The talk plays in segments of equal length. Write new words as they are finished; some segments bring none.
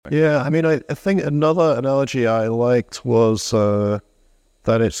Yeah, I mean, I think another analogy I liked was that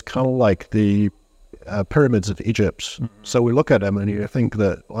it's kind of like the pyramids of Egypt. Mm-hmm. So we look at them and you think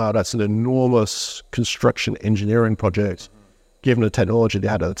that, wow, that's an enormous construction engineering project, given the technology they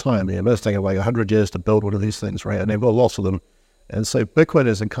had at the time. I mean, it's taking like 100 years to build one of these things, right? And they've got lots of them. And so Bitcoin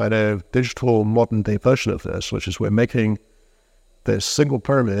is a kind of digital modern day version of this, which is we're making this single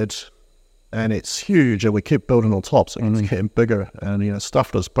pyramid and it's huge and we keep building on top. So it's getting bigger and,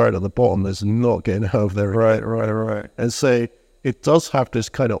 stuff that's buried at the bottom is not getting out of there. Right. And so it does have this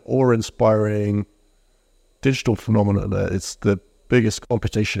kind of awe-inspiring digital phenomenon that it's the biggest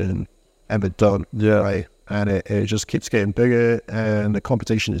computation ever done. Yeah. Right. And it just keeps getting bigger and the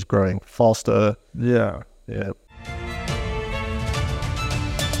computation is growing faster. Yeah. Yeah.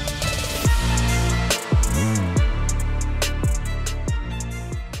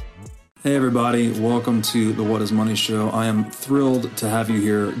 Hey everybody, welcome to the What is Money Show. I am thrilled to have you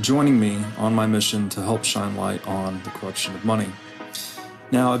here joining me on my mission to help shine light on the corruption of money.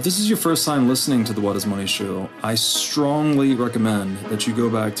 Now, if this is your first time listening to the What is Money Show, I strongly recommend that you go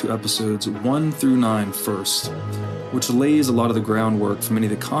back to episodes 1 through 9 first, which lays a lot of the groundwork for many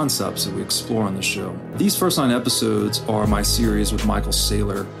of the concepts that we explore on the show. These first 9 episodes are my series with Michael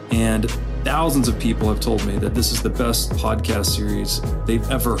Saylor, and thousands of people have told me that this is the best podcast series they've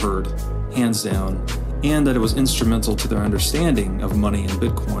ever heard, hands down, and that it was instrumental to their understanding of money and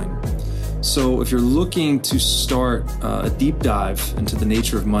Bitcoin. So if you're looking to start a deep dive into the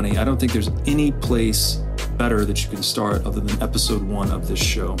nature of money, I don't think there's any place better that you can start other than episode 1 of this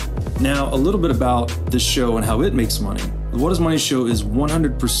show. Now, a little bit about this show and how it makes money. The What is Money Show is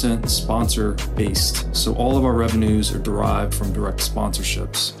 100% sponsor based. So all of our revenues are derived from direct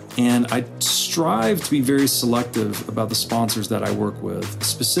sponsorships. And I strive to be very selective about the sponsors that I work with,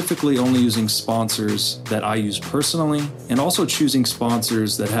 specifically only using sponsors that I use personally, and also choosing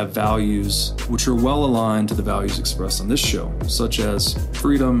sponsors that have values which are well aligned to the values expressed on this show, such as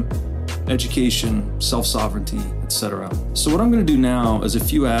freedom, education, self-sovereignty, etc. So what I'm going to do now is a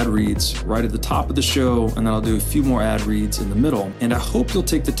few ad reads right at the top of the show, and then I'll do a few more ad reads in the middle. And I hope you'll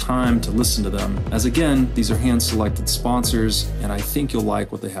take the time to listen to them, as again, these are hand-selected sponsors, and I think you'll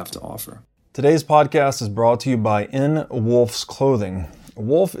like what they have to offer. Today's podcast is brought to you by Wolf's Clothing.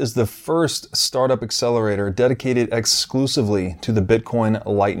 Wolf is the first startup accelerator dedicated exclusively to the Bitcoin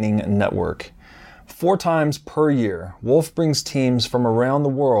Lightning Network. 4 times per year, Wolf brings teams from around the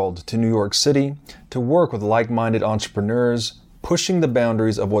world to New York City to work with like-minded entrepreneurs, pushing the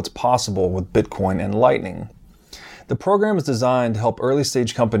boundaries of what's possible with Bitcoin and Lightning. The program is designed to help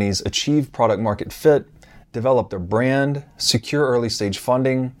early-stage companies achieve product-market fit, develop their brand, secure early-stage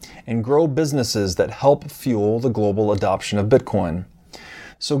funding, and grow businesses that help fuel the global adoption of Bitcoin.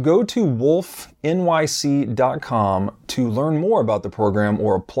 So go to wolfnyc.com to learn more about the program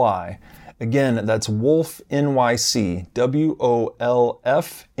or apply. Again, that's Wolf NYC,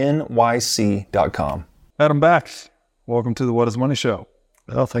 WOLFNYC.com. Adam back. Welcome to the What is Money Show.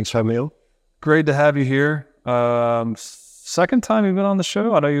 Oh, thanks for having me on. Great to have you here. Second time you've been on the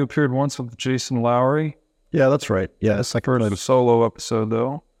show. I know you appeared once with Jason Lowry. Yeah, that's right. Yeah, second time. A solo episode,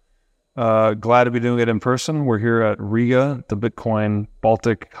 though. Glad to be doing it in person. We're here at Riga, the Bitcoin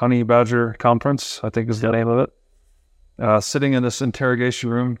Baltic Honey Badger Conference, I think is the name of it. Sitting in this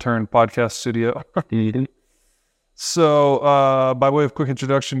interrogation room turned podcast studio. So, by way of quick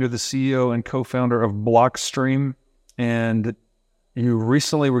introduction, you're the CEO and co-founder of Blockstream, and you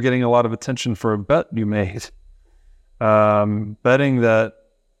recently were getting a lot of attention for a bet you made, betting that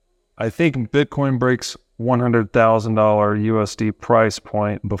I think Bitcoin breaks $100,000 USD price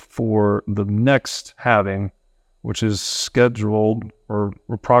point before the next halving, which is scheduled or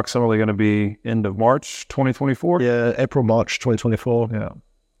approximately going to be end of March 2024? Yeah, April, March 2024. Yeah.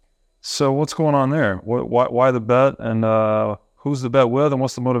 So what's going on there? Why the bet, and who's the bet with, and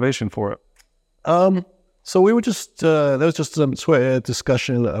what's the motivation for it? So we were just, there was just some Twitter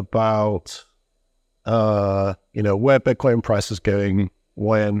discussion about, where Bitcoin price is going,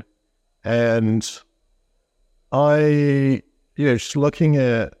 when, and I, just looking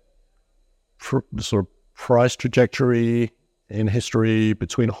at sort of price trajectory in history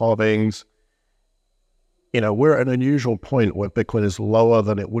between halvings, we're at an unusual point where Bitcoin is lower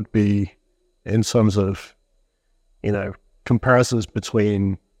than it would be in terms of, comparisons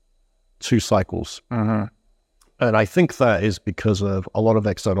between 2 cycles. Mm-hmm. And I think that is because of a lot of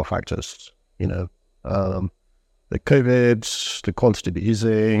external factors, the COVID, the quantitative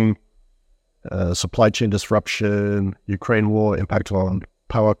easing, supply chain disruption, Ukraine war impact on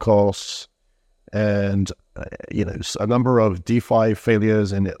power costs, and a number of DeFi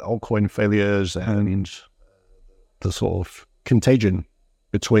failures and altcoin failures, and the sort of contagion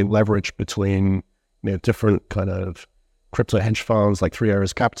between leverage between different kind of crypto hedge funds like Three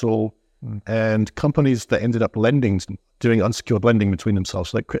Arrows Capital and companies that ended up doing unsecured lending between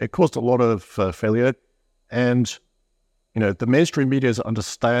themselves. Like it caused a lot of failure, and the mainstream media's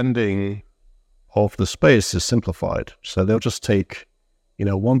understanding of the space is simplified. So they'll just take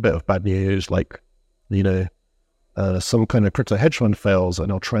one bit of bad news, like some kind of crypto hedge fund fails, and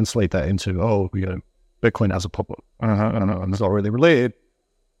they'll translate that into Bitcoin has a problem. It's not really related,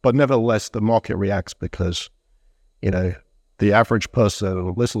 but nevertheless the market reacts because the average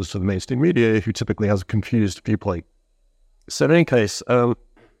person listens to the mainstream media who typically has a confused viewpoint. So in any case, I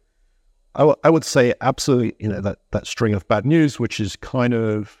would say absolutely, that string of bad news, which is kind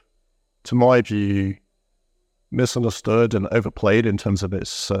of, to my view, misunderstood and overplayed in terms of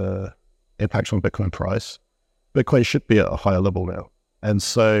its impact on Bitcoin price. Bitcoin should be at a higher level now. And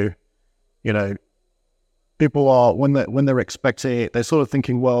so, people are, when they're expecting it, they're sort of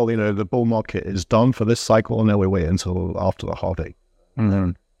thinking, well, the bull market is done for this cycle, and now we wait until after the halving.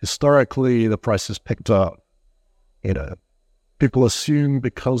 Mm-hmm. Historically, the price has picked up. People assume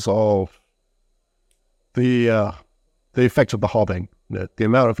because of the effect of the halving, the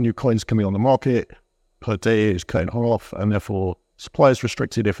amount of new coins coming on the market per day is cut in half, and therefore supply is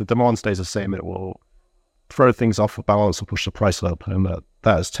restricted. If the demand stays the same, it will throw things off the balance and push the price up, and that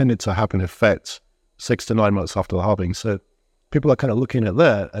has tended to have an effect 6 to 9 months after the halving. So people are kind of looking at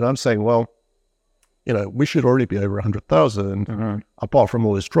that, and I'm saying, well, we should already be over 100,000 apart from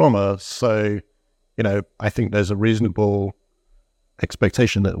all this drama. So, I think there's a reasonable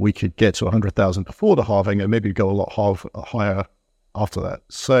expectation that we could get to 100,000 before the halving and maybe go a lot higher after that.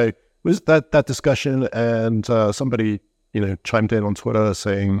 So it was that discussion, and somebody, chimed in on Twitter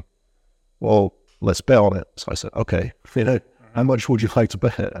saying, well, let's bet on it. So I said, okay, how much would you like to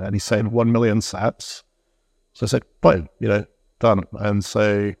bet? And he said 1 million sats. So I said, fine, done. And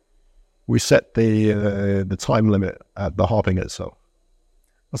so we set the time limit at the halving itself.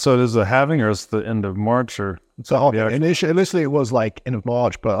 So it is the halving, or is the end of March, or? So initially it was like end of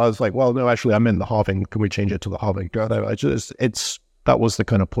March, but I was like, well, no, actually I meant the halving. Can we change it to the halving? That was the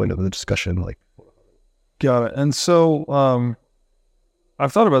kind of point of the discussion. Like, got it. And so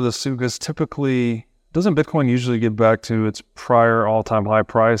I've thought about this too, because typically, doesn't Bitcoin usually get back to its prior all-time high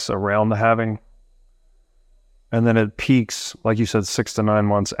price around the halving? And then it peaks, like you said, 6 to 9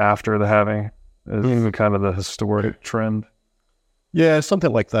 months after the halving is kind of the historic trend. Yeah,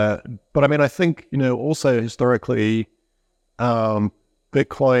 something like that. But I mean, I think, also historically,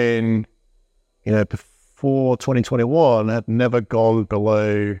 Bitcoin, before 2021 had never gone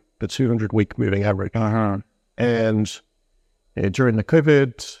below the 200-week moving average. And during the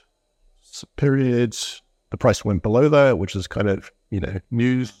COVID periods, the price went below that, which is kind of,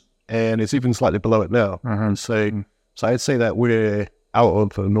 news, and it's even slightly below it now. And so I'd say that we're out of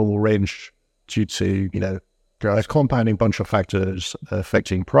the normal range due to, a compounding bunch of factors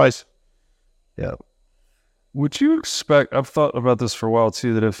affecting price. Yeah. Would you expect, I've thought about this for a while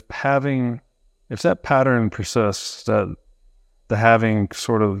too, that if that pattern persists, that the halving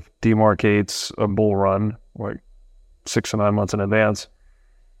sort of demarcates a bull run, like 6 to 9 months in advance,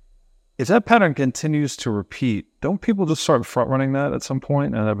 if that pattern continues to repeat, don't people just start front running that at some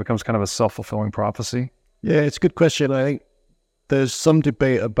point, and it becomes kind of a self-fulfilling prophecy? Yeah, it's a good question. I think there's some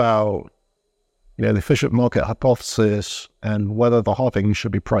debate about the efficient market hypothesis and whether the halving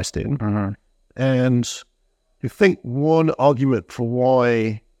should be priced in. And I think one argument for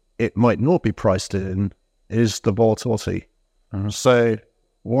why it might not be priced in is the volatility. So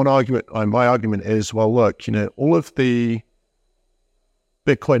one argument, my argument is, well, look, all of the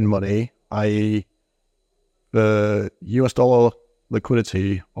Bitcoin money, i.e. the US dollar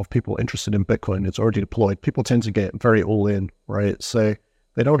liquidity of people interested in Bitcoin, it's already deployed. People tend to get very all in, right? So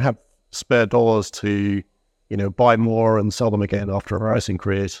they don't have spare dollars to, buy more and sell them again after a price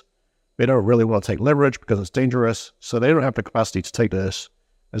increase. They don't really want to take leverage because it's dangerous. So they don't have the capacity to take this.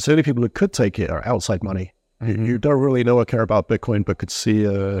 And so the only people who could take it are outside money, who don't really know or care about Bitcoin, but could see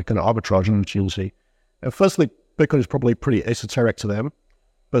a kind of arbitrage opportunity. And firstly, Bitcoin is probably pretty esoteric to them.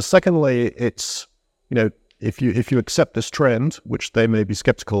 But secondly, it's, if you accept this trend, which they may be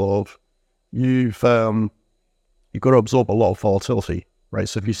skeptical of, you've got to absorb a lot of volatility. Right,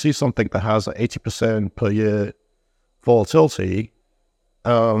 so if you see something that has 80% per year volatility,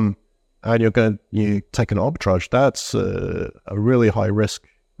 and you take an arbitrage, that's a really high risk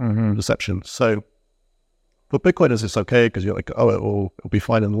perception. So for Bitcoiners, it's okay because you're like, oh, it'll be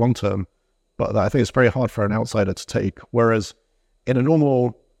fine in the long term. But I think it's very hard for an outsider to take. Whereas in a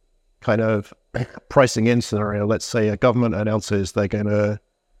normal kind of pricing in scenario, let's say a government announces they're going to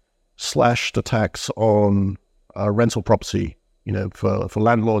slash the tax on rental property, for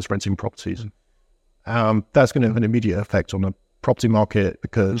landlords renting properties. That's going to have an immediate effect on the property market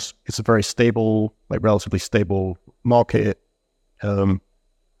because it's a very stable, relatively stable market.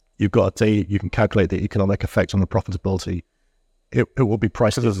 You've got a date, you can calculate the economic effect on the profitability. It will be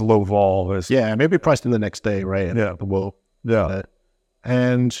priced. Because it's low vol. Maybe priced in the next day, right? Yeah. The world. Yeah.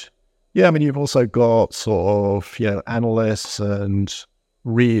 You've also got sort of, analysts and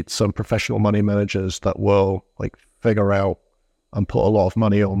some professional money managers that will figure out and put a lot of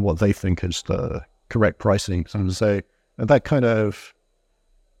money on what they think is the correct pricing. So that kind of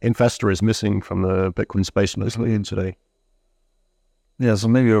investor is missing from the Bitcoin space mostly in today. Yeah, so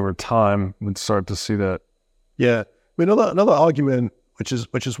maybe over time we'd start to see that. Yeah, I mean another argument, which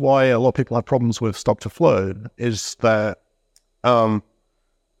is why a lot of people have problems with stock to flow, is that the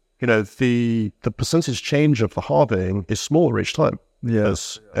percentage change of the halving is smaller each time.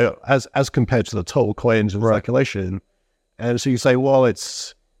 Yes, as compared to the total coins in circulation, and so you say, well,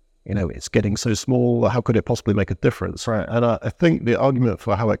 it's getting so small. How could it possibly make a difference? Right. And I think the argument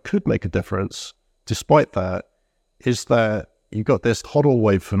for how it could make a difference, despite that, is that you've got this hodl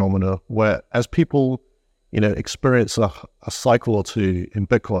wave phenomena where as people, experience a cycle or two in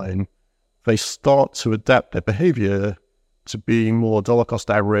Bitcoin, they start to adapt their behavior to being more dollar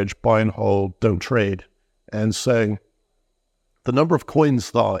cost average, buy and hold, don't trade. And so the number of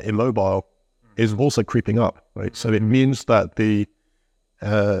coins that are immobile is also creeping up, right? So it means that the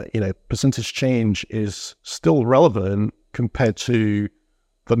percentage change is still relevant compared to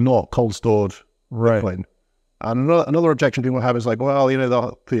the not cold stored Bitcoin. And another objection people have is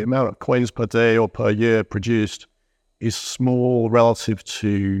the amount of coins per day or per year produced is small relative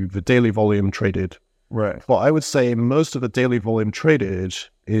to the daily volume traded. Right. Well, I would say most of the daily volume traded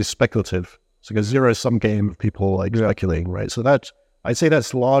is speculative. It's like a zero-sum game of people speculating, right? So I'd say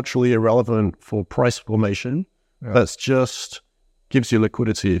that's largely irrelevant for price formation. Yeah. That's just gives you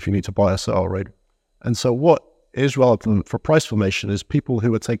liquidity if you need to buy or sell, right? And so what is relevant for price formation is people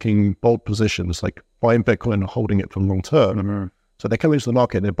who are taking bold positions, like buying Bitcoin and holding it for long term. Mm-hmm. So they come into the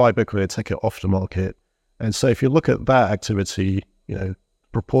market, they buy Bitcoin, they take it off the market. And so if you look at that activity,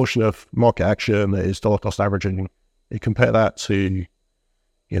 proportion of market action that is dollar cost averaging, you compare that to,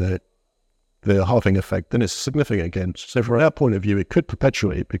 the halving effect, then it's significant again. So from that point of view, it could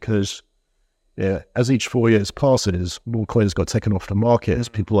perpetuate because as each 4 years passes, more coins got taken off the market as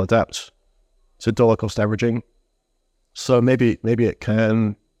people adapt to dollar cost averaging. So maybe it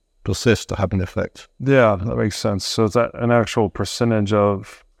can persist to have an effect. Yeah, that makes sense. So is that an actual percentage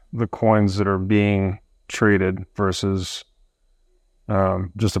of the coins that are being traded versus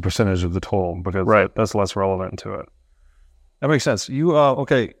just a percentage of the total? Because that's less relevant to it. That makes sense. You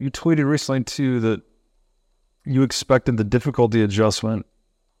you tweeted recently too that you expected the difficulty adjustment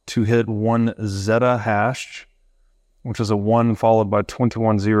to hit 1 zeta hash, which is a 1 followed by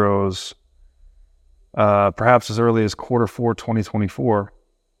 21 zeros, perhaps as early as Q4 2024.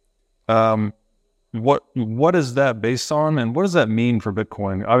 What is that based on, and what does that mean for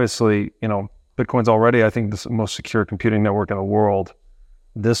Bitcoin? Obviously, Bitcoin's already, I think, the most secure computing network in the world.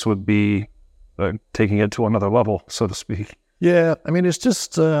 This would be taking it to another level, so to speak. Yeah, I mean, it's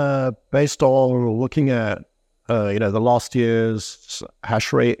just based on looking at, the last year's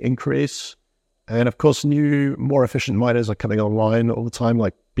hash rate increase. And of course, new, more efficient miners are coming online all the time,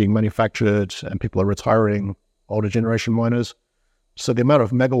 like being manufactured, and people are retiring older generation miners. So the amount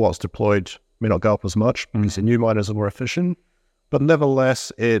of megawatts deployed may not go up as much because the new miners are more efficient. But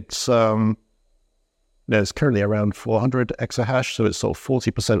nevertheless, it's it's currently around 400 exahash, so it's sort of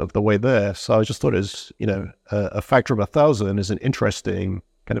 40% of the way there. So I just thought it was, a factor of 1,000 is an interesting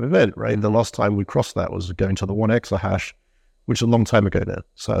kind of event, right? The last time we crossed that was going to the 1 exahash, which is a long time ago now.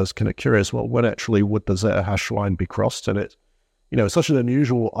 So I was kind of curious, well, when actually would the zettahash line be crossed? And it's, it's such an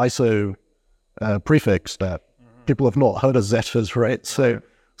unusual ISO prefix that people have not heard of zetas, right? So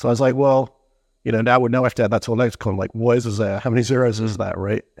I was like, well, now we have to add that to a lexicon. Like, what is a zeta? How many zeros is that,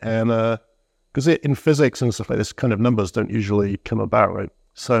 right? And because in physics and stuff like this, kind of numbers don't usually come about, right?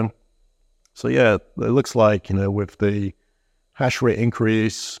 So yeah, it looks like, with the hash rate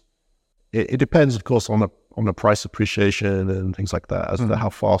increase, it depends, of course, on the price appreciation and things like that as to how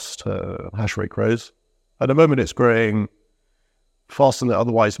fast hash rate grows. At the moment, it's growing faster than it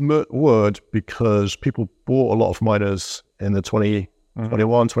otherwise would because people bought a lot of miners in the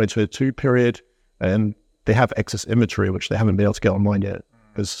 2021, 2022 period, and they have excess inventory, which they haven't been able to get online yet.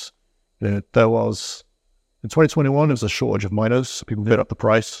 Because there was, in 2021, there was a shortage of miners, so people bid up the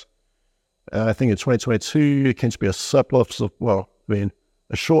price. I think in 2022, it came to be a surplus of, a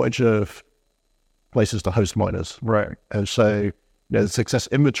shortage of places to host miners. Right. And so, there's excess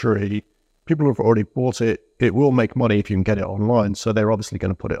inventory, people who've already bought it, it will make money if you can get it online. So they're obviously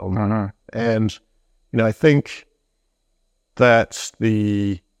going to put it on. And, I think that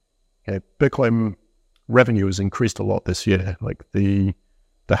the Bitcoin revenue has increased a lot this year. Like the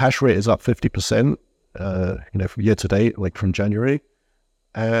hash rate is up 50%, from year to date, like from January.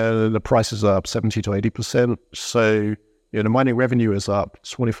 And the prices are up 70 to 80%. So, the mining revenue is up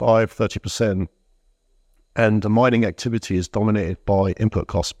 25, 30%. And the mining activity is dominated by input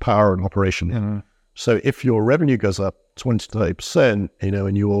costs, power and operation. So if your revenue goes up 20 to 30%,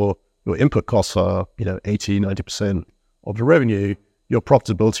 and your input costs are, 80, 90% of the revenue, your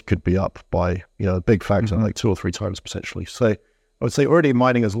profitability could be up by, a big factor, like 2 or 3 times potentially. So I would say already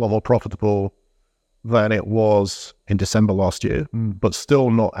mining is a lot more profitable than it was in December last year, but still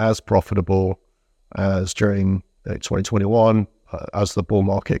not as profitable as during 2021, as the bull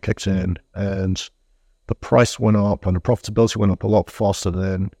market kicked in and the price went up and the profitability went up a lot faster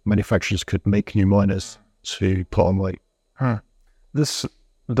than manufacturers could make new miners to put online. This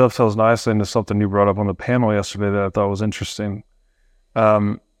dovetails nicely into something you brought up on the panel yesterday that I thought was interesting. We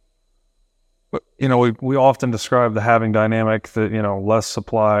often describe the halving dynamic that, less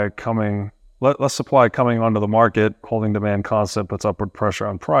supply coming onto the market, holding demand constant, puts upward pressure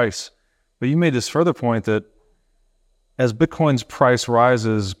on price. But you made this further point that as Bitcoin's price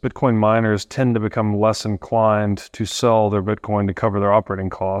rises, Bitcoin miners tend to become less inclined to sell their Bitcoin to cover their operating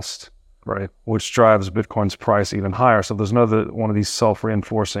cost, right? Which drives Bitcoin's price even higher. So there's another one of these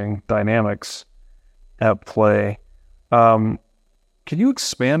self-reinforcing dynamics at play. Can you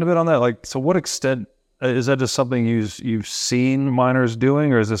expand a bit on that? Like, to what extent is that just something you've seen miners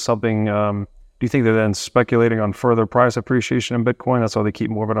doing, or is this something? Do you think they're then speculating on further price appreciation in Bitcoin? That's why they keep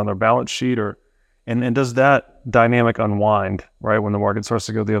more of it on their balance sheet, or? And does that dynamic unwind, right, when the market starts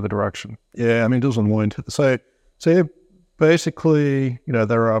to go the other direction? Yeah, it does unwind. So basically,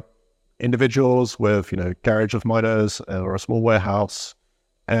 there are individuals with, garage of miners or a small warehouse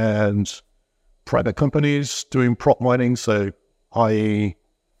and private companies doing prop mining. So i.e.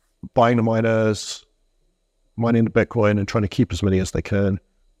 buying the miners, mining the Bitcoin and trying to keep as many as they can,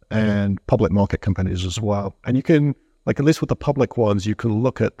 and public market companies as well. And you can, at least with the public ones, you can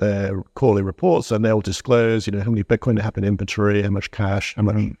look at their quarterly reports and they'll disclose, how many Bitcoin they have in inventory, how much cash, how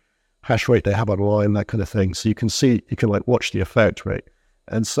much hash rate they have online, that kind of thing. So you can watch the effect, right?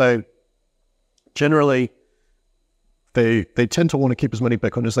 And so generally, they tend to want to keep as many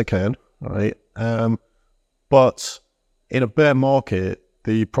Bitcoin as they can, right? But in a bear market,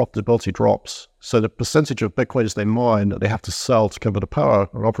 the profitability drops. So the percentage of Bitcoins they mine that they have to sell to cover the power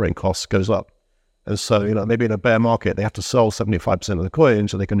or operating costs goes up. And so, maybe in a bear market, they have to sell 75% of the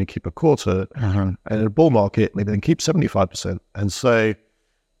coins, and they're going to keep a quarter. And in a bull market, maybe they can keep 75%. And so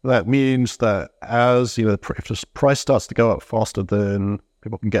that means that as, if the price starts to go up faster than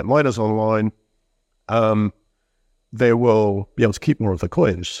people can get miners online, they will be able to keep more of the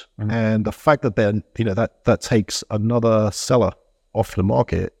coins. And the fact that then, that takes another seller off the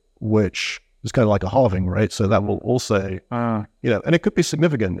market, which is kind of like a halving, right? So that will also, and it could be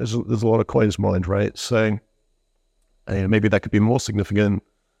significant. There's a lot of coins mined, right? So maybe that could be more significant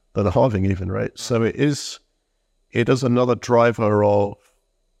than a halving even, right? So it is another driver of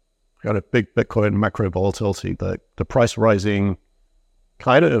kind of big Bitcoin macro volatility. The price rising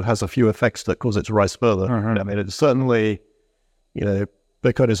kind of has a few effects that cause it to rise further. It's certainly,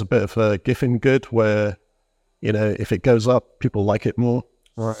 Bitcoin is a bit of a giffen good where, if it goes up, people like it more.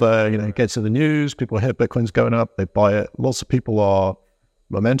 Right. So, it gets in the news, people hear Bitcoin's going up, they buy it. Lots of people are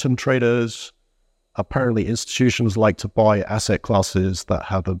momentum traders. Apparently, institutions like to buy asset classes that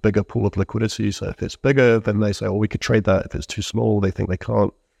have a bigger pool of liquidity. So if it's bigger, then they say, we could trade that. If it's too small, they think they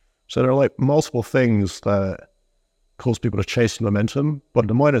can't. So there are multiple things that cause people to chase momentum, but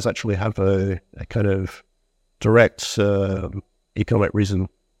the miners actually have a kind of direct economic reason.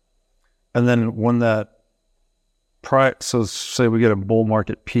 And then when that price, so say we get a bull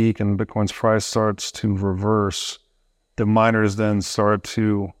market peak and Bitcoin's price starts to reverse, the miners then start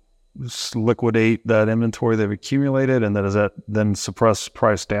to liquidate that inventory they've accumulated, and does that then suppress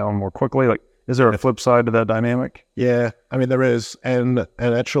price down more quickly? Is there a flip side to that dynamic? Yeah, there is, and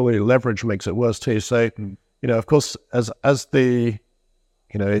actually leverage makes it worse too. So, of course, as the,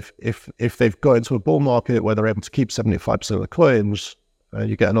 if they've got into a bull market where they're able to keep 75% of the coins,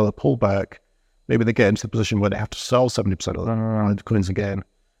 you get another pullback. Maybe they get into the position where they have to sell 70% of the coins again.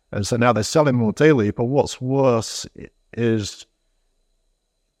 And so now they're selling more daily. But what's worse is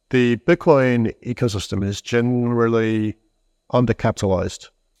the Bitcoin ecosystem is generally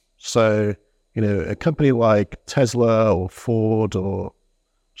undercapitalized. So, a company like Tesla or Ford or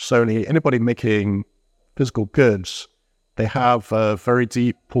Sony, anybody making physical goods, they have very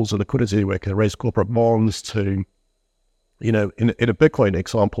deep pools of liquidity where they can raise corporate bonds to, in a Bitcoin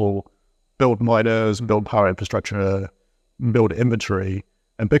example, build miners, build power infrastructure, build inventory,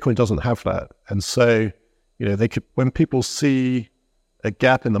 and Bitcoin doesn't have that. And so, they could, when people see a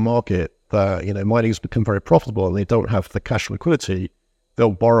gap in the market that, mining has become very profitable and they don't have the cash liquidity,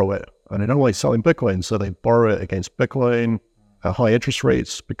 they'll borrow it. And they don't like selling Bitcoin, so they borrow it against Bitcoin at high interest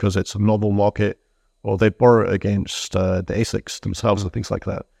rates because it's a novel market, or they borrow it against the ASICs themselves and things like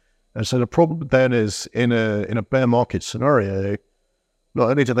that. And so the problem then is in a bear market scenario, not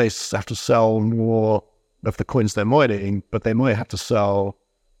only do they have to sell more of the coins they're mining, but they might have to sell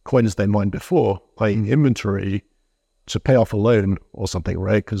coins they mined before, like inventory, to pay off a loan or something,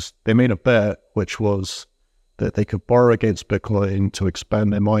 right? Because they made a bet, which was that they could borrow against Bitcoin to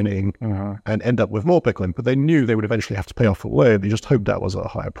expand their mining and end up with more Bitcoin. But they knew they would eventually have to pay off a loan. They just hoped that was at a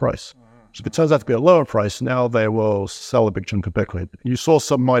higher price. So if it turns out to be a lower price, now they will sell a big chunk of Bitcoin. You saw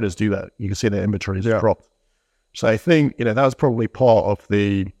some miners do that. You can see their inventories dropped. So I think, that was probably part of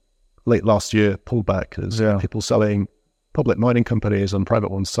the late last year pullback, is people selling, public mining companies and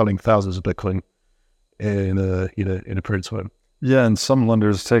private ones selling thousands of Bitcoin in a period of time. Yeah, and some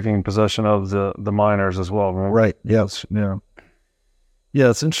lenders taking possession of the miners as well. Right. Yes. Yeah. Yeah,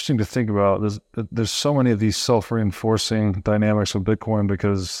 it's interesting to think about. There's so many of these self-reinforcing dynamics of Bitcoin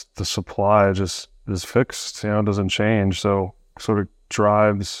because the supply just is fixed, doesn't change. So sort of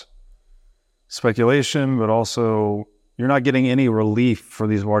drives speculation, but also you're not getting any relief for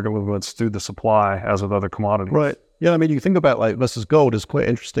these market movements through the supply as with other commodities. Right. Yeah, I mean, you think about like versus gold is quite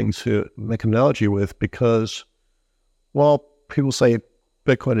interesting to make an analogy with, because while people say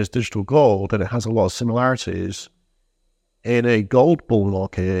Bitcoin is digital gold and it has a lot of similarities, in a gold bull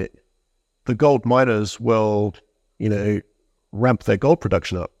market, the gold miners will, ramp their gold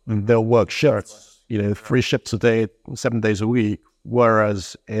production up. They'll work shifts, 3 shifts a day, 7 days a week.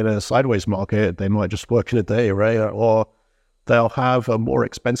 Whereas in a sideways market, they might just work in a day, right? Or they'll have a more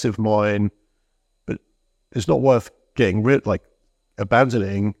expensive mine, but it's not worth getting rid, like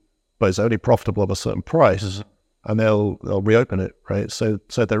abandoning, but it's only profitable at a certain price, and they'll reopen it, right? So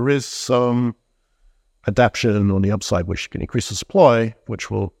there is some adaptation on the upside, which can increase the supply, which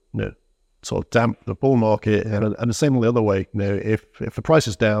will sort of damp the bull market, and the same on the other way. If the price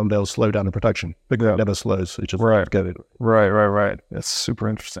is down, they'll slow down the production. Bitcoin never slows. It just get it. Right. That's super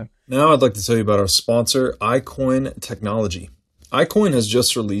interesting. Now I'd like to tell you about our sponsor, iCoin Technology. iCoin has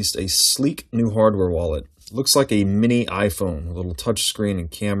just released a sleek new hardware wallet. It looks like a mini iPhone, a little touch screen and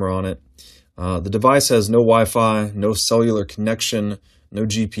camera on it. The device has no Wi-Fi, no cellular connection, no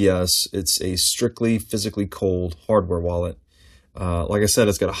GPS. It's a strictly physically cold hardware wallet. Like I said,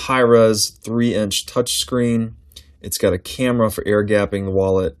 it's got a high-res 3-inch touchscreen. It's got a camera for air gapping the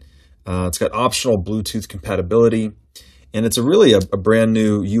wallet. It's got optional Bluetooth compatibility. And it's really a brand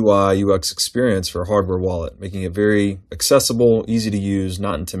new UI, UX experience for a hardware wallet, making it very accessible, easy to use,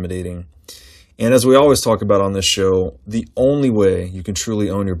 not intimidating. And as we always talk about on this show, the only way you can truly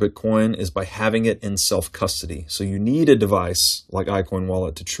own your Bitcoin is by having it in self-custody. So you need a device like iCoin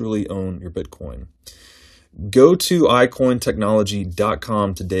Wallet to truly own your Bitcoin. Go to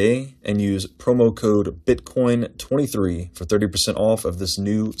iCoinTechnology.com today and use promo code Bitcoin23 for 30% off of this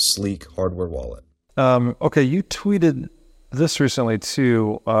new sleek hardware wallet. Okay, you tweeted this recently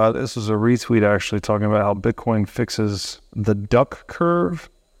too. This was a retweet actually talking about how Bitcoin fixes the duck curve,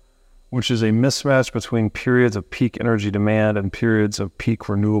 which is a mismatch between periods of peak energy demand and periods of peak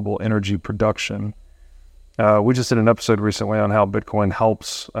renewable energy production. We just did an episode recently on how Bitcoin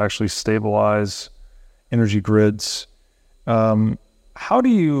helps actually stabilize energy grids. How do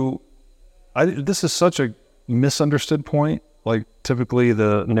you, this is such a misunderstood point. Like typically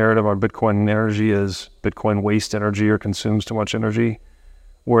the narrative on Bitcoin energy is Bitcoin wastes energy or consumes too much energy.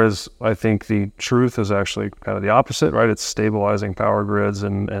 Whereas I think the truth is actually kind of the opposite, right? It's stabilizing power grids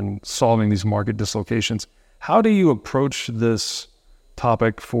and solving these market dislocations. How do you approach this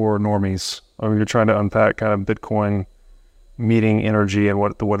topic for normies? I mean, you're trying to unpack kind of Bitcoin meeting energy and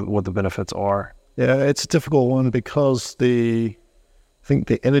what the benefits are. Yeah, it's a difficult one because I think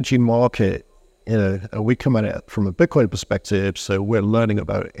the energy market, we come at it from a Bitcoin perspective, so we're learning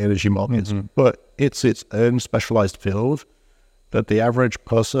about energy markets, but it's its own specialized field that the average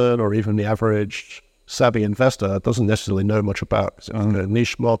person or even the average savvy investor doesn't necessarily know much about. It's a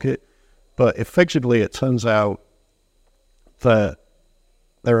niche market, but effectively it turns out that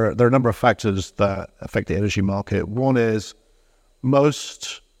there are a number of factors that affect the energy market. One is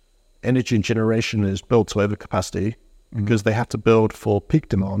most energy generation is built to overcapacity because they have to build for peak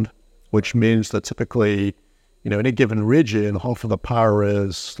demand, which means that typically, in a given region, half of the power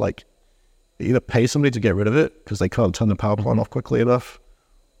is like either pay somebody to get rid of it because they can't turn the power plant off quickly enough,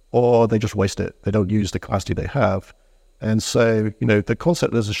 or they just waste it. They don't use the capacity they have. And so, the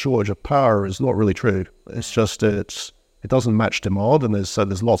concept there's a shortage of power is not really true. It's just it doesn't match demand, and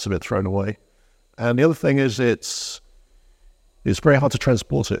there's lots of it thrown away. And the other thing is it's very hard to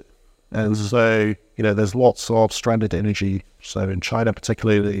transport it. And so, there's lots of stranded energy. So in China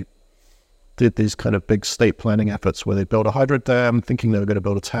particularly, they did these kind of big state planning efforts where they built a hydro dam thinking they were going to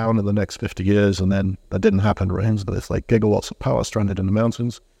build a town in the next 50 years, and then that didn't happen, right? So there's like gigawatts of power stranded in the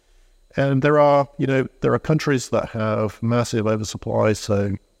mountains. And there are countries that have massive oversupply.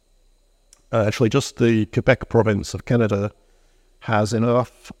 So actually just the Quebec province of Canada has a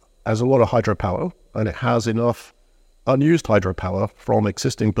lot of hydropower, and it has enough unused hydropower from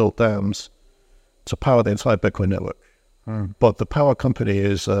existing built dams to power the entire Bitcoin network. But the power company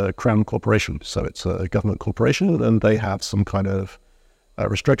is a Crown corporation, so it's a government corporation, and they have some kind of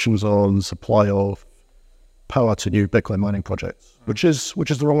restrictions on supply of power to new Bitcoin mining projects, which is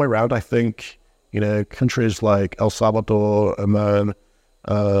the wrong way around. I think countries like El Salvador, Oman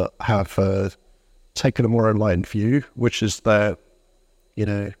have taken a more enlightened view, which is that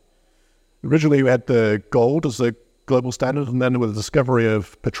originally we had the gold as a global standard, and then with the discovery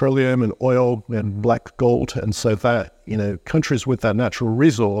of petroleum and oil and black gold, and so that countries with that natural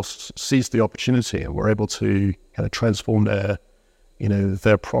resource seized the opportunity and were able to kind of transform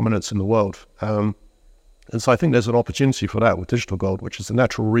their prominence in the world. And so I think there's an opportunity for that with digital gold, which is a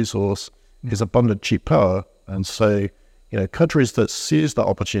natural resource, is abundant, cheap power. And so, countries that seize that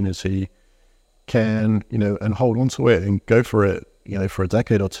opportunity can, and hold on to it and go for it, for a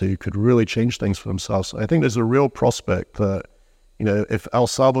decade or two, could really change things for themselves. I think there's a real prospect that, if El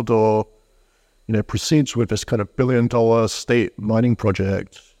Salvador, proceeds with this kind of $1 billion state mining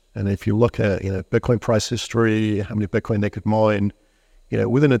project, and if you look at, Bitcoin price history, how many Bitcoin they could mine,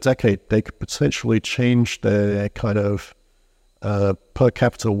 within a decade, they could potentially change their kind of per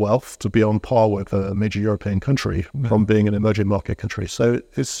capita wealth to be on par with a major European country from being an emerging market country. So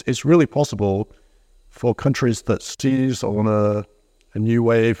it's really possible for countries that seize on a new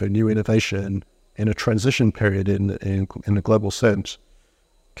wave, a new innovation in a transition period in a global sense,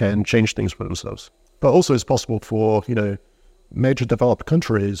 can change things for themselves. But also it's possible for, major developed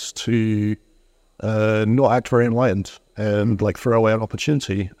countries to not act very enlightened and like throw away an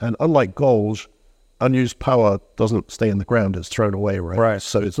opportunity. And unlike gold, unused power doesn't stay in the ground, it's thrown away, right?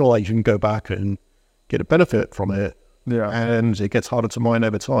 So it's not like you can go back and get a benefit from it. Yeah. And it gets harder to mine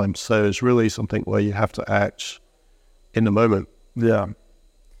over time. So it's really something where you have to act in the moment. Yeah.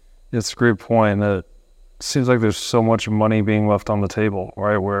 It's a great point. It seems like there's so much money being left on the table,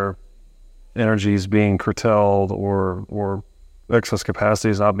 right? Where energy is being curtailed or excess capacity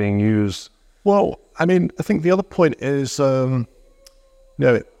is not being used. Well, I think the other point is,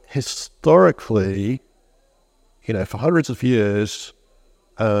 historically, for hundreds of years,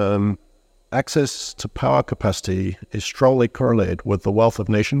 access to power capacity is strongly correlated with the wealth of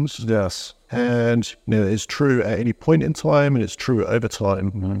nations. Yes. And, it's true at any point in time, and it's true over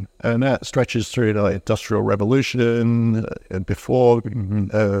time. Mm-hmm. And that stretches through the Industrial Revolution and before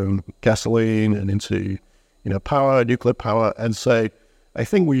gasoline and into, power, nuclear power. And so I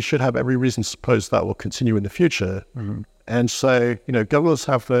think we should have every reason to suppose that will continue in the future. Mm-hmm. And so, governments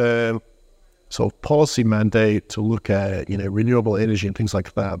have the sort of policy mandate to look at, renewable energy and things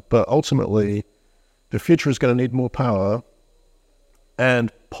like that. But ultimately, the future is going to need more power,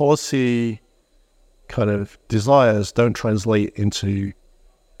 and policy kind of desires don't translate into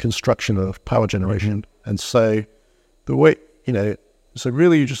construction of power generation. And so the way, so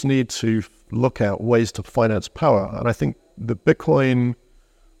really you just need to look at ways to finance power. And I think the Bitcoin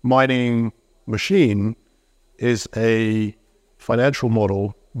mining machine is a financial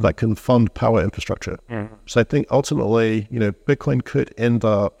model that can fund power infrastructure. Mm-hmm. So I think ultimately, Bitcoin could end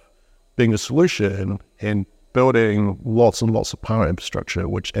up being a solution in building lots and lots of power infrastructure,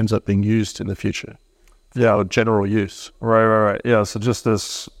 which ends up being used in the future. Yeah, for general use. Right. Yeah, so just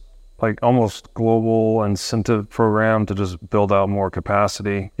this like almost global incentive program to just build out more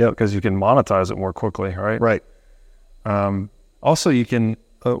capacity. Yeah, because you can monetize it more quickly, right? Right. Also, you can,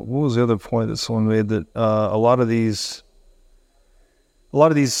 what was the other point that someone made, that a lot of these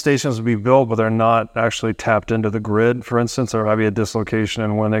stations will be built, but they're not actually tapped into the grid, for instance, or have a dislocation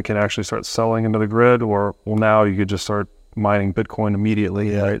in when they can actually start selling into the grid, or, well, now you could just start mining Bitcoin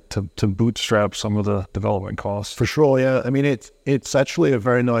immediately, right, to bootstrap some of the development costs. For sure, yeah. It's actually a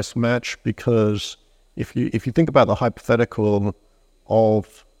very nice match, because if you think about the hypothetical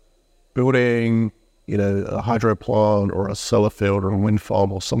of building, a hydro plant or a solar field or a wind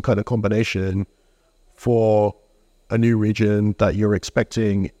farm or some kind of combination for a new region that you're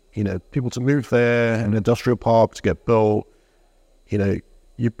expecting people to move there, an industrial park to get built.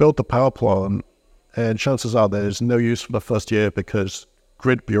 You build the power plant, and chances are there's no use for the first year because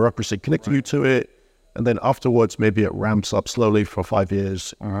grid bureaucracy connecting you to it, and then afterwards maybe it ramps up slowly for 5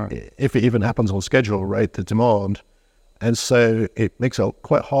 years, if it even happens on schedule, right? The demand, and so it makes it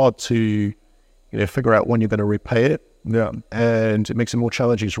quite hard to figure out when you're going to repay it. Yeah, and it makes it more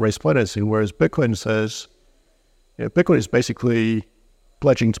challenging to raise financing. Whereas Bitcoin says, Bitcoin is basically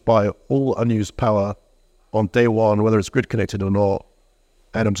pledging to buy all unused power on day one, whether it's grid connected or not,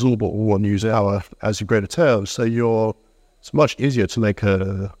 and absorb all unused power as you grow the term. So it's much easier to make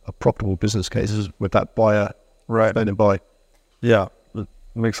a profitable business case with that buyer spend and buy. Yeah, it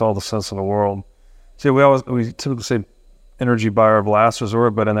makes all the sense in the world. See, we typically say energy buyer of last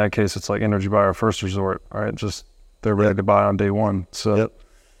resort, but in that case, it's like energy buyer of first resort. All right, just they're ready to buy on day one. So,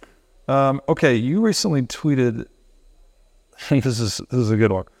 okay, you recently tweeted. This is a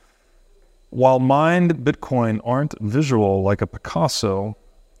good one. While mined Bitcoin aren't visual like a Picasso,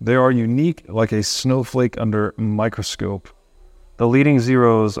 they are unique like a snowflake under microscope. The leading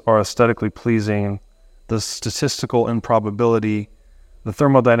zeros are aesthetically pleasing. The statistical improbability, the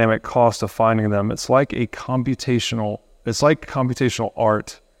thermodynamic cost of finding them. It's like computational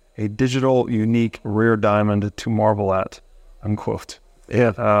art, a digital, unique, rare diamond to marvel at, unquote.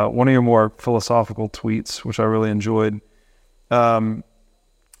 Yeah. One of your more philosophical tweets, which I really enjoyed.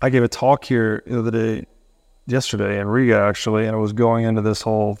 I gave a talk here yesterday in Riga, actually, and I was going into this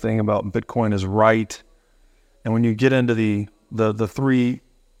whole thing about Bitcoin is right. And when you get into the three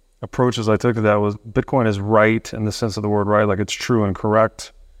approaches I took to that was Bitcoin is right in the sense of the word right, like it's true and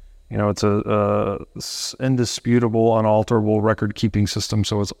correct. It's a indisputable, unalterable record-keeping system,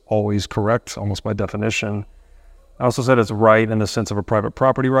 so it's always correct, almost by definition. I also said it's right in the sense of a private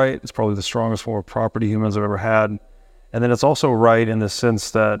property right. It's probably the strongest form of property humans have ever had. And then it's also right in the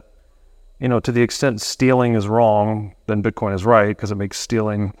sense that, to the extent stealing is wrong, then Bitcoin is right because it makes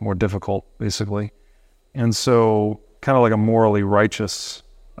stealing more difficult, basically. And so kind of like a morally righteous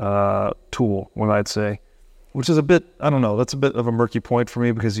tool, one might say, which is a bit, I don't know, that's a bit of a murky point for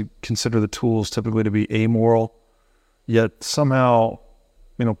me because you consider the tools typically to be amoral, yet somehow,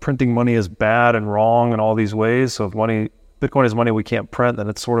 printing money is bad and wrong in all these ways. So if Bitcoin is money we can't print, then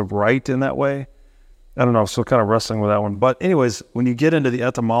it's sort of right in that way. I don't know, so kind of wrestling with that one. But anyways, when you get into the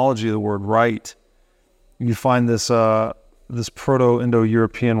etymology of the word right, you find this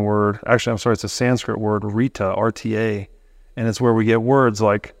Proto-Indo-European word. Actually, I'm sorry, it's a Sanskrit word, Rita, R-T-A. And it's where we get words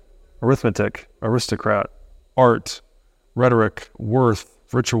like arithmetic, aristocrat, art, rhetoric, worth,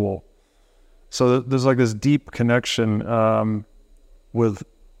 ritual. So there's like this deep connection with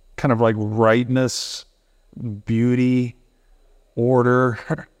kind of like rightness, beauty, order,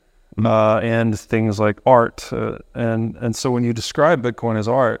 and things like art. And so when you describe Bitcoin as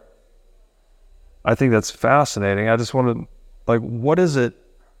art, I think that's fascinating. I just want to, what is it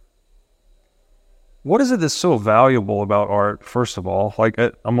that's so valuable about art, first of all?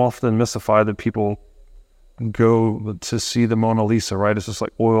 I'm often mystified that people go to see the Mona Lisa, right? It's just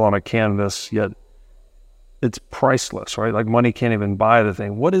like oil on a canvas, yet it's priceless, right? Like money can't even buy the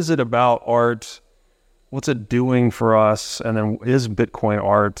thing. What is it about art? What's it doing for us? And then is Bitcoin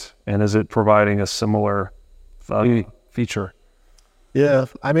art? And is it providing a similar feature? Yeah,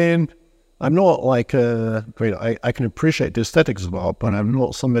 I mean, I'm not I can appreciate the aesthetics of art, but I'm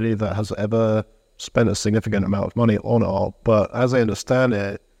not somebody that has ever spent a significant amount of money on art. But as I understand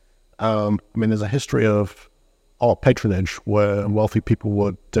it, there's a history of art patronage where wealthy people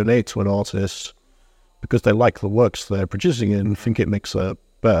would donate to an artist because they like the works they're producing and think it makes a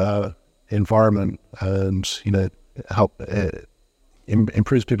better environment and help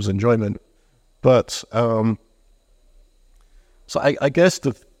improves people's enjoyment. But so I guess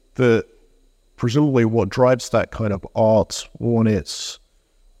the presumably what drives that kind of art when it's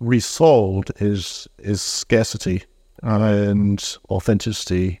resold is scarcity and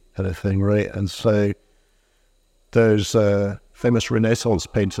authenticity kind of thing, right? And so those famous Renaissance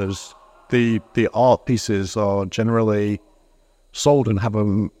painters, the art pieces are generally sold and have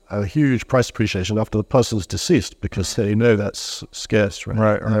a huge price appreciation after the person's deceased because they know that's scarce,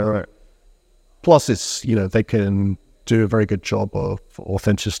 right? Right. Plus, it's they can do a very good job of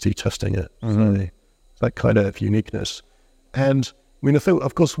authenticity testing it. Mm-hmm. So that kind of uniqueness. And I think,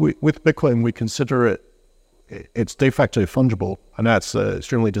 of course, with Bitcoin, we consider it's de facto fungible, and that's an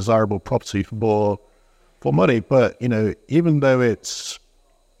extremely desirable property for money. But even though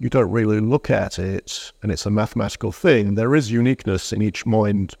you don't really look at it, and it's a mathematical thing, there is uniqueness in each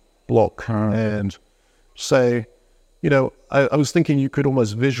mined block. And so, I was thinking you could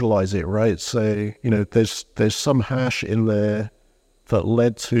almost visualize it, right? So, there's some hash in there that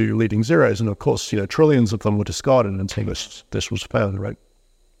led to leading zeros. And of course, trillions of them were discarded until this was found, right?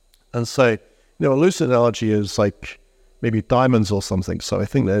 And so, a loose analogy is like maybe diamonds or something. So I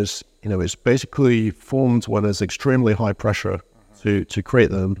think there's, it's basically formed when there's extremely high pressure to create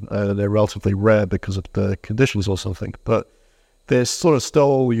them. They're relatively rare because of the conditions or something, but they're sort of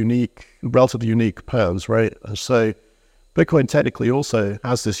still relatively unique patterns, right? And so Bitcoin technically also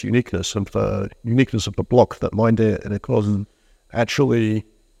has this uniqueness of the block that mined it, and of course, actually,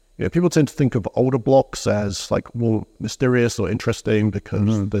 people tend to think of older blocks as like more mysterious or interesting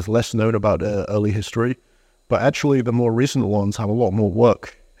because there's less known about their early history. But actually, the more recent ones have a lot more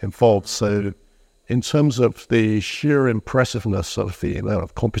work involved. So in terms of the sheer impressiveness of the amount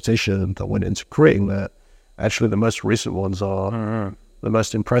of computation that went into creating that, actually the most recent ones are the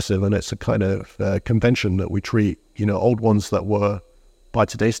most impressive. And it's a kind of convention that we treat, old ones that were, by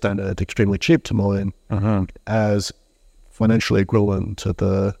today's standard, extremely cheap to mine as financially equivalent to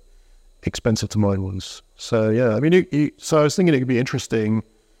the expensive to mine ones. So yeah, I mean, so I was thinking it could be interesting,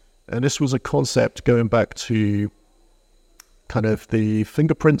 and this was a concept going back to kind of the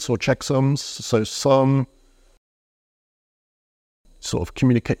fingerprints or checksums. So some sort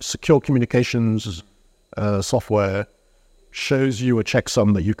of secure communications software shows you a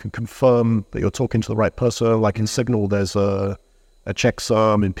checksum that you can confirm that you're talking to the right person. Like in Signal, there's a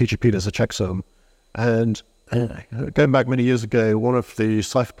checksum. In PGP, there's a checksum. And going back many years ago, one of the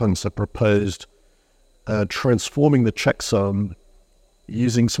cypherpunks had proposed transforming the checksum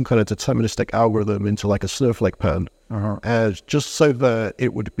using some kind of deterministic algorithm into like a snowflake pattern, just so that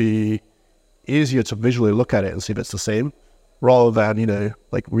it would be easier to visually look at it and see if it's the same, rather than,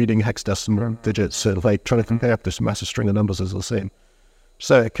 like reading hexadecimal digits and like trying to compare if this massive string of numbers is the same.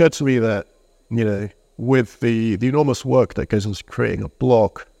 So it occurred to me that, with the enormous work that goes into creating a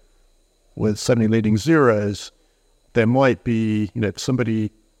block with so many leading zeros, there might be,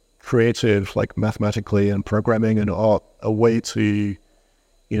 somebody creative, like mathematically and programming and art, a way to,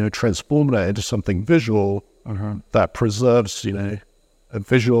 transform that into something visual that preserves, a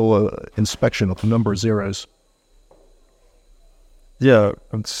visual inspection of the number of zeros. Yeah,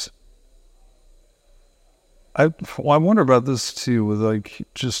 I wonder about this too, with like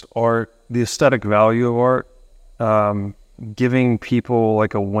just art, the aesthetic value of art, giving people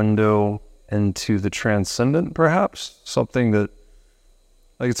like a window into the transcendent, perhaps something that,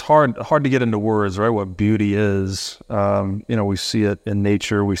 like, it's hard to get into words, right? What beauty is. We see it in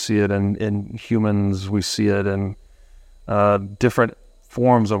nature, we see it in humans, we see it in different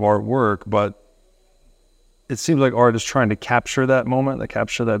forms of artwork, but it seems like art is trying to capture that moment,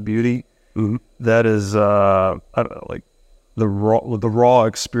 capture that beauty. That is, I don't know, like the raw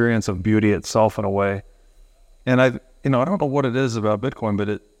experience of beauty itself in a way. And I don't know what it is about Bitcoin,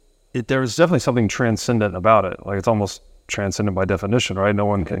 but there's definitely something transcendent about it. Like, it's almost transcendent by definition, right? No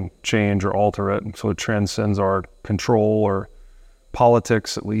one can change or alter it. So it transcends our control or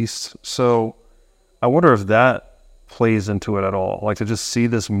politics, at least. So I wonder if that plays into it at all. Like, to just see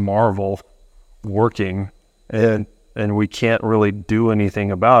this marvel working and we can't really do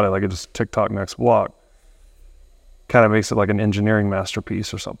anything about it. Like, it's just TikTok next block. Kind of makes it like an engineering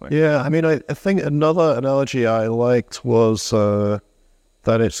masterpiece or something. Yeah, I mean, I think another analogy I liked was that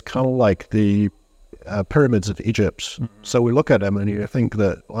it's kind of like the pyramids of Egypt. So we look at them and you think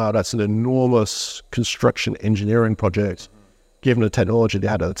that, wow, that's an enormous construction engineering project, given the technology they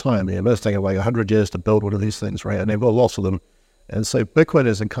had at the time. It must take like 100 years to build one of these things, right? And they've got lots of them. And so Bitcoin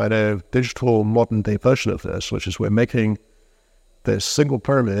is a kind of digital modern day version of this, which is we're making this single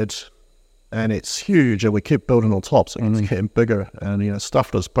pyramid, and it's huge, and we keep building on top, so it's getting bigger. And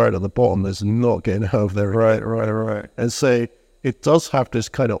stuff that's buried at the bottom is not getting out of there. Right. And so it does have this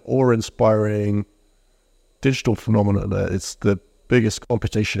kind of awe-inspiring digital phenomenon that it's the biggest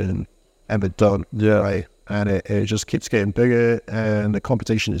computation ever done. Yeah. Right. And it just keeps getting bigger, and the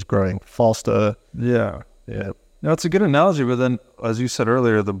computation is growing faster. Yeah. Yeah. Now, it's a good analogy, but then, as you said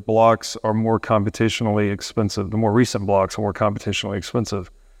earlier, the blocks are more computationally expensive. The more recent blocks are more computationally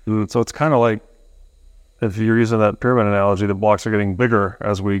expensive. So it's kind of like, if you're using that pyramid analogy, the blocks are getting bigger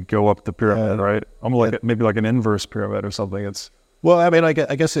as we go up the pyramid, right? Maybe like an inverse pyramid or something. Well, I mean, I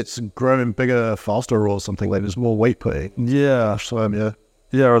guess it's growing bigger, faster, or something. Like, there's more weight putting. Yeah.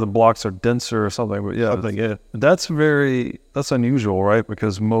 Yeah, or the blocks are denser or something. But yeah, that's unusual, right?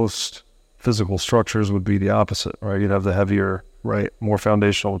 Because most physical structures would be the opposite, right? You'd have the heavier, right, more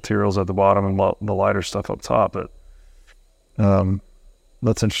foundational materials at the bottom and the lighter stuff up top. But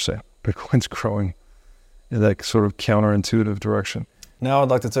that's interesting. Bitcoin's growing in that sort of counterintuitive direction. Now I'd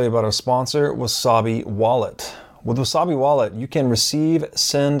like to tell you about our sponsor, Wasabi Wallet. With Wasabi Wallet, you can receive,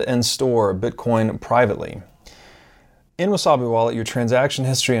 send, and store Bitcoin privately. In Wasabi Wallet, your transaction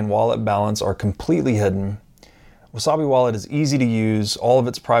history and wallet balance are completely hidden. Wasabi Wallet is easy to use, all of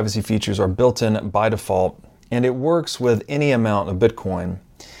its privacy features are built in by default, and it works with any amount of Bitcoin.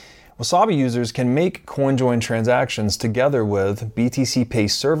 Wasabi users can make CoinJoin transactions together with BTC Pay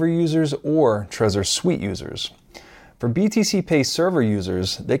server users or Trezor Suite users. For BTC Pay server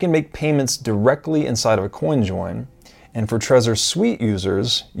users, they can make payments directly inside of a CoinJoin, and for Trezor Suite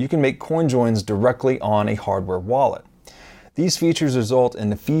users, you can make CoinJoins directly on a hardware wallet. These features result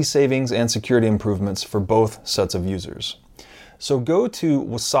in fee savings and security improvements for both sets of users. So go to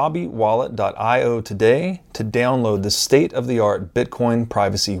wasabiwallet.io today to download the state-of-the-art Bitcoin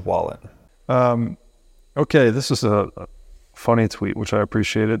privacy wallet. Okay, this is a funny tweet, which I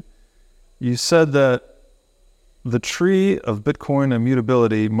appreciated. You said that the tree of Bitcoin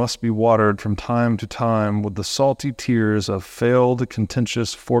immutability must be watered from time to time with the salty tears of failed,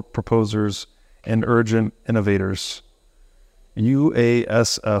 contentious fork proposers and urgent innovators.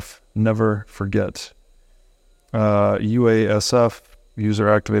 UASF, never forget. UASF, user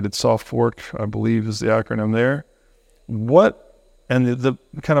activated soft fork, I believe is the acronym there. What, and the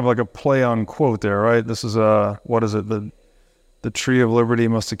kind of like a play on quote there, right? This is what is it? The tree of liberty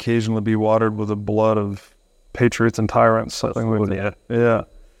must occasionally be watered with the blood of patriots and tyrants, something like that.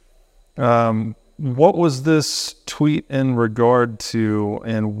 Yeah. What was this tweet in regard to,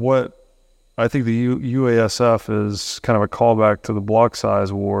 and what, I think the UASF is kind of a callback to the block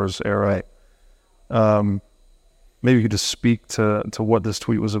size wars era. Maybe you could just speak to what this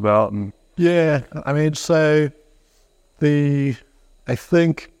tweet was about. And yeah, I mean, so I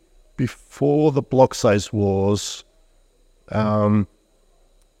think before the block size wars,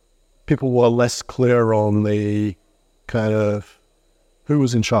 people were less clear on the kind of who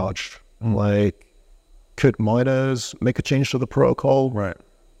was in charge. Like, could miners make a change to the protocol? right.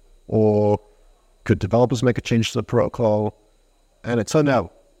 Or could developers make a change to the protocol? And it turned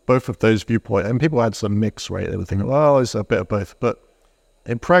out both of those viewpoints, and people had some mix, right? They were thinking, well, it's a bit of both. But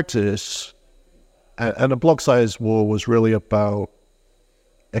in practice, and the block size war was really about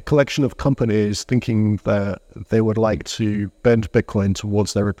a collection of companies thinking that they would like to bend Bitcoin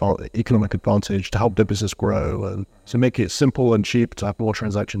towards their economic advantage to help their business grow and to make it simple and cheap to have more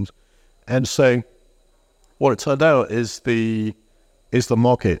transactions. And so what it turned out is the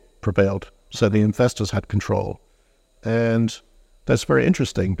market prevailed. So the investors had control. And that's very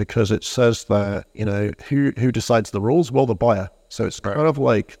interesting because it says that, who decides the rules? Well, the buyer. So it's kind of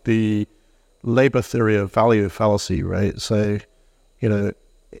like the labor theory of value fallacy, right? So,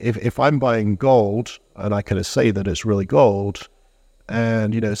 if I'm buying gold and I can say that it's really gold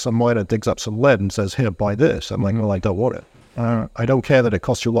and, some miner digs up some lead and says, here, buy this. I'm like, well, I don't want it. I don't care that it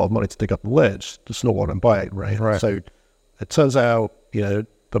costs you a lot of money to dig up the lead. That's not what I'm buying, right? So it turns out,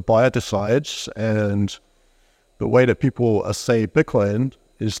 the buyer decides, and the way that people say Bitcoin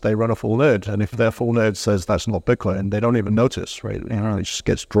is they run a full node. And if their full node says that's not Bitcoin, they don't even notice, right? It just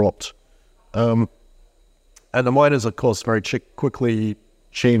gets dropped. And the miners, of course, very quickly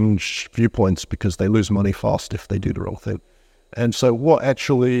change viewpoints because they lose money fast if they do the wrong thing. And so what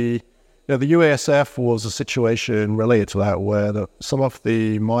actually, the UASF was a situation related to that where some of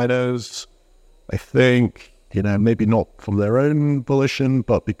the miners, I think, maybe not from their own volition,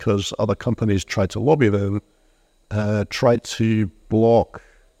 but because other companies tried to lobby them, tried to block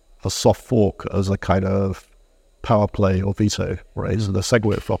a soft fork as a kind of power play or veto, right? So the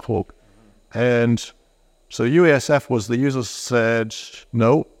SegWit soft fork. And so UASF was the users said,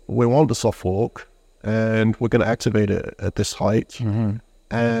 no, we want the soft fork and we're going to activate it at this height.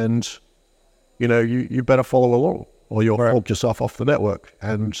 And, you better follow along or you'll fork yourself off the network.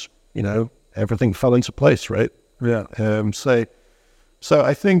 And, everything fell into place, right? Yeah. So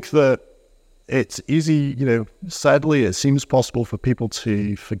I think that it's easy, sadly, it seems possible for people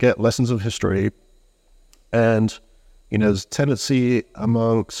to forget lessons of history. And, there's a tendency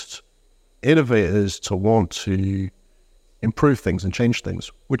amongst innovators to want to improve things and change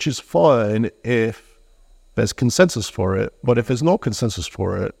things, which is fine if there's consensus for it. But if there's no consensus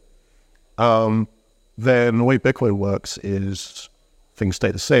for it, then the way Bitcoin works is things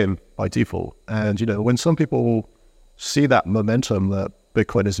stay the same by default. And, when some people see that momentum that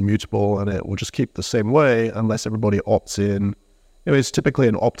Bitcoin is immutable and it will just keep the same way unless everybody opts in, it's typically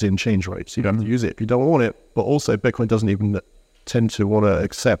an opt-in change, right? So you don't have to use it if you don't want it. But also Bitcoin doesn't even tend to want to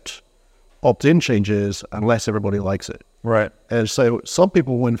accept opt-in changes unless everybody likes it. Right. And so some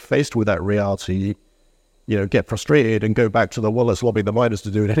people, when faced with that reality, get frustrated and go back to the, well, let's lobby the miners to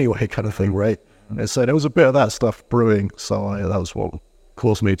do it anyway kind of thing, right? And so there was a bit of that stuff brewing. So that was what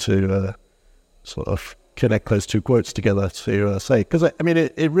caused me to sort of connect those two quotes together to say, because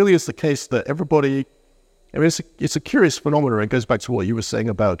it really is the case that everybody I mean, it's a curious phenomenon. It goes back to what you were saying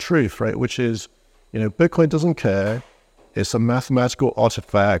about truth, right? Which is, Bitcoin doesn't care. It's a mathematical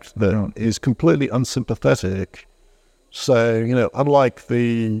artifact that is completely unsympathetic. So, unlike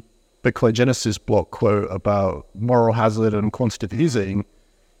the Bitcoin Genesis block quote about moral hazard and quantitative easing,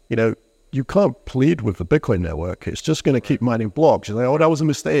 you can't plead with the Bitcoin network. It's just going to keep mining blocks. You're like, oh, that was a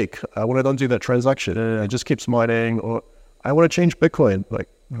mistake. I want to undo that transaction. It just keeps mining. Or I want to change Bitcoin.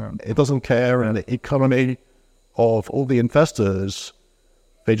 It doesn't care. And the economy of all the investors,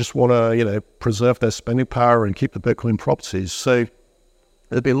 they just want to, preserve their spending power and keep the Bitcoin properties. So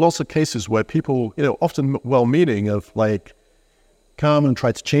there've been lots of cases where people, often well-meaning, have come and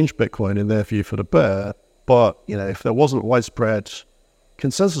tried to change Bitcoin in their view for the better. But, if there wasn't widespread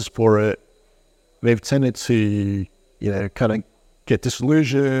consensus for it, they've tended to, kind of get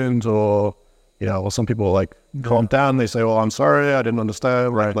disillusioned, or some people calm down. They say, "Oh, I'm sorry, I didn't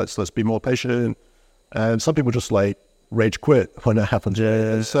understand. Right, let's be more patient." And some people just rage quit when that happens.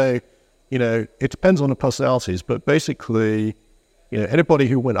 So, it depends on the personalities, but basically, anybody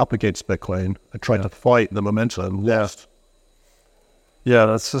who went up against Bitcoin and tried to fight the momentum lost. Yeah,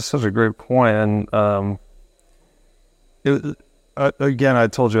 that's just such a great point. And again, I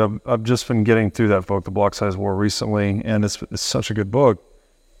told you I've just been getting through that book, The Block Size War, recently, and it's such a good book.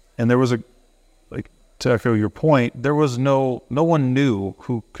 And there was to echo your point, there was no one knew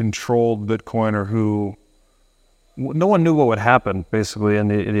who controlled Bitcoin, or no one knew what would happen basically in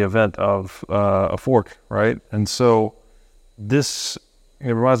the event of a fork, right? And so it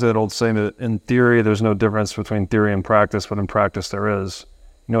reminds me of that old saying that in theory there's no difference between theory and practice, but in practice there is.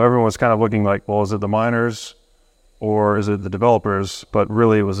 Everyone was kind of looking like, well, is it the miners or is it the developers? But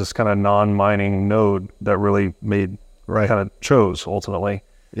really it was this kind of non-mining node that really kind of chose ultimately.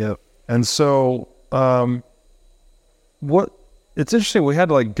 Yeah. And so it's interesting, we had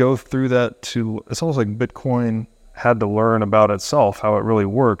to go through that it's almost like Bitcoin had to learn about itself, how it really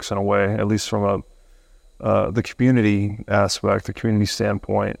works in a way, at least from the community aspect, the community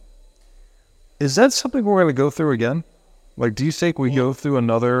standpoint. Is that something we're going to go through again? Do you think we go through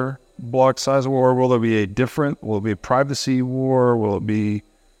another block size war? Will it be will it be a privacy war? Will it be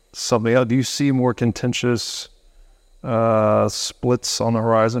something else? Do you see more contentious splits on the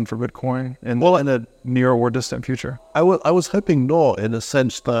horizon for Bitcoin in the near or distant future? I was hoping not, in the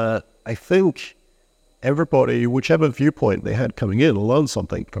sense that I think everybody, whichever viewpoint they had coming in, learned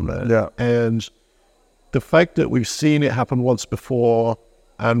something from that. Yeah. And the fact that we've seen it happen once before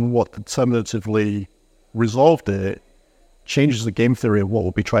and what determinatively resolved it changes the game theory of what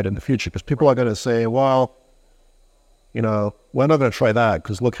will be tried in the future. Because people are going to say, well, we're not going to try that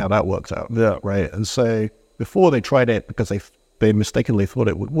because look how that worked out. Yeah. Right. And so before they tried it because they mistakenly thought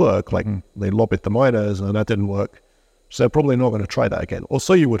it would work, they lobbied the miners and that didn't work. So they're probably not going to try that again. Or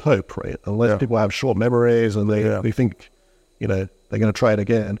so you would hope, right? Unless people have short memories and they think, they're going to try it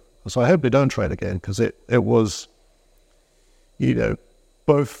again. So I hope they don't try it again, because it was,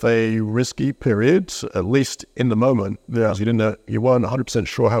 both a risky period, at least in the moment, because you weren't 100%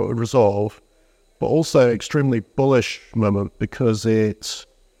 sure how it would resolve, but also extremely bullish moment because it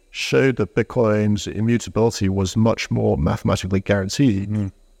showed that Bitcoin's immutability was much more mathematically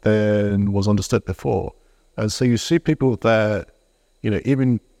guaranteed than was understood before. And so you see people that,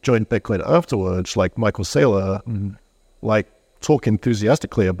 even joined Bitcoin afterwards, like Michael Saylor, talk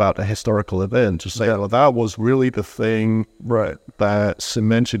enthusiastically about a historical event to say, well, that was really the thing that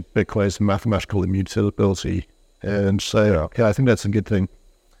cemented Bitcoin's mathematical immutability. And so, I think that's a good thing.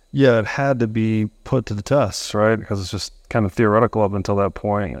 Yeah, it had to be put to the test, right? Because it's just kind of theoretical up until that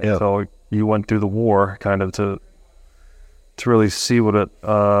point, until you went through the war, kind of to really see what it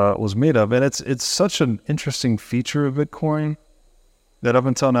was made of. And it's such an interesting feature of Bitcoin that up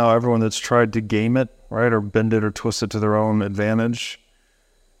until now, everyone that's tried to game it, right, or bend it or twist it to their own advantage,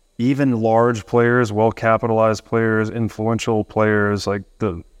 even large players, well-capitalized players, influential players, like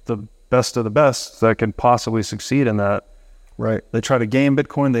the best of the best that can possibly succeed in that, right? They try to game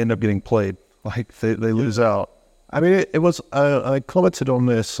Bitcoin, they end up getting played. They lose out. I mean, it was, I commented on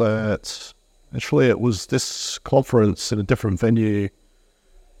this actually it was this conference in a different venue,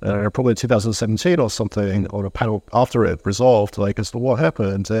 probably 2017 or something, on a panel after it resolved, as to what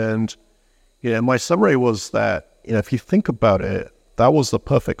happened. And, my summary was that, if you think about it, that was the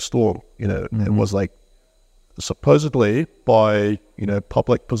perfect storm. It was supposedly by,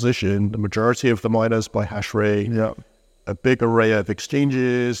 public position, the majority of the miners by hash rate, a big array of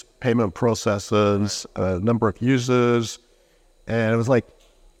exchanges, payment processors, a number of users. And it was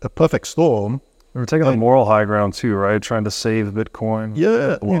a perfect storm. We were taking the moral high ground too, right? Trying to save Bitcoin.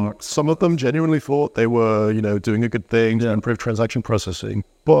 Yeah, some of them genuinely thought they were, doing a good thing to improve transaction processing.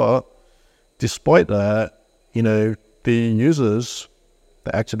 But despite that, the users,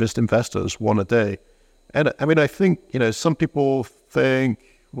 the activist investors won a day. And I mean, I think, some people think,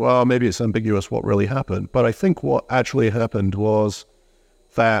 well, maybe it's ambiguous what really happened. But I think what actually happened was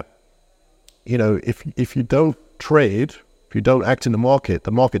that, if you don't trade, if you don't act in the market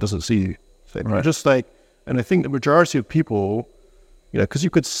doesn't see you. So Right. just like, and I think the majority of people,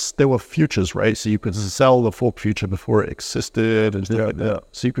 because there were futures, right? So you could sell the fork future before it existed and stuff like that.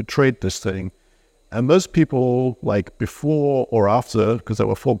 So you could trade this thing. And most people, like before or after, because there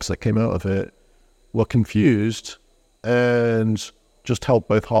were forks that came out of it, were confused and just held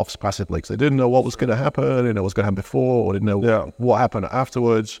both halves passively. Because they didn't know what was going to happen, they didn't know what was going to happen before, or didn't know what happened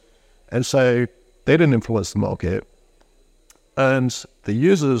afterwards. And so they didn't influence the market. And the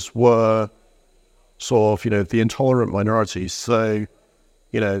users were sort of, the intolerant minority. So,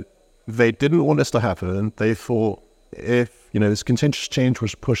 they didn't want this to happen. They thought if, this contentious change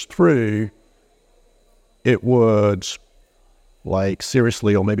was pushed through, it would like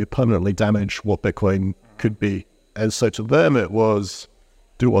seriously or maybe permanently damage what Bitcoin could be. And so to them, it was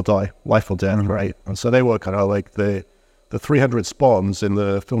do or die, life or death, right? And so they were kind of like the 300 spawns in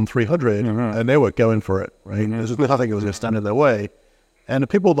the film 300, and they were going for it, right? There's nothing that was going to stand in their way. And the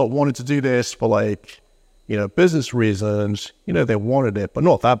people that wanted to do this for like, business reasons, they wanted it, but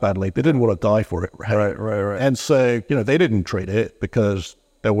not that badly. They didn't want to die for it, right? Right. And so, they didn't trade it because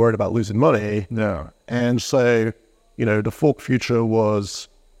they're worried about losing money. Yeah. And so, the fork future was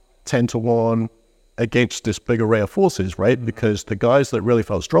 10-1 against this big array of forces, right? Because the guys that really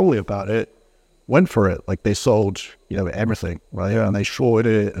felt strongly about it went for it. Like they sold, everything, right? And they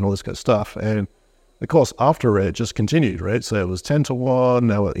shorted it and all this kind of stuff. And of course, after it just continued, right? So it was 10-1.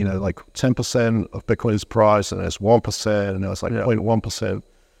 Now, like 10% of Bitcoin's price, and it's 1%, and now it's like 0.1%.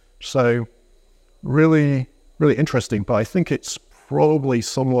 So really, really interesting. But I think it's probably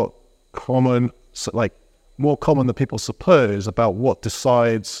somewhat common, like more common than people suppose, about what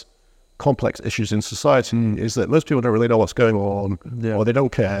decides complex issues in society is that most people don't really know what's going on, or they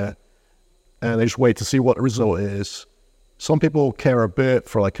don't care, and they just wait to see what the result is. Some people care a bit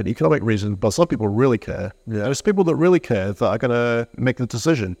for like an economic reason, but some people really care. And it's people that really care that are going to make the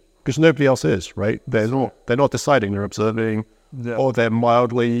decision because nobody else is, right? They're not deciding, they're observing, or they're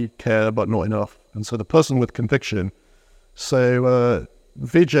mildly care, but not enough. And so the person with conviction. So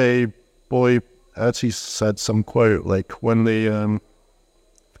Vijay Boy actually said some quote, like when the,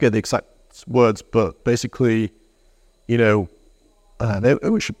 forget the exact words, but basically, we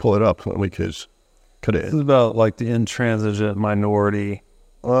should pull it up when we could cut it in. This is about like the intransigent minority.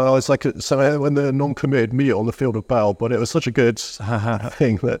 Well, it's like when the non-committed meet on the field of battle, but it was such a good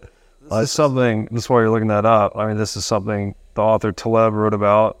thing that... This is something, this is why you're looking that up. I mean, this is something the author Taleb wrote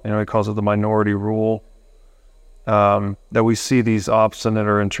about. He calls it the minority rule. That we see these obstinate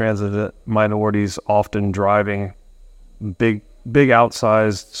or intransigent minorities often driving big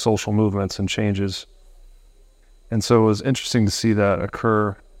outsized social movements and changes. And so it was interesting to see that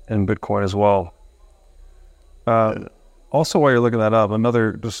occur in Bitcoin as well. Also, while you're looking that up,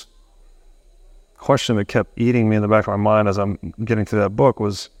 another just question that kept eating me in the back of my mind as I'm getting through that book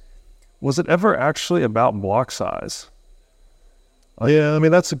was it ever actually about block size? Yeah, I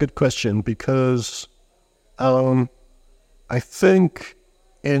mean, that's a good question because I think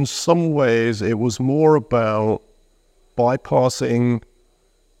in some ways it was more about bypassing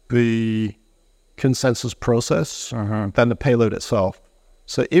the consensus process than the payload itself.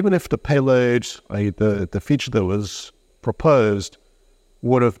 So even if the payload, the feature that was proposed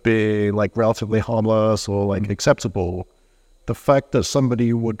would have been like relatively harmless or like acceptable, the fact that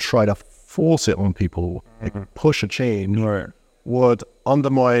somebody would try to force it on people, like push a change, would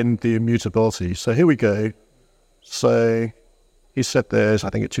undermine the immutability. So here we go. So he said this, I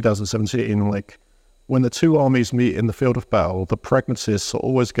think in 2017, like when the two armies meet in the field of battle, the pragmatists are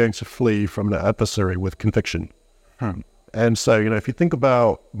always going to flee from their adversary with conviction. And so, if you think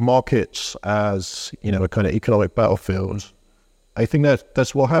about markets as, a kind of economic battlefield, I think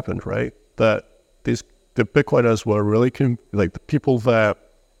that's what happened, right? That the Bitcoiners were really, the people that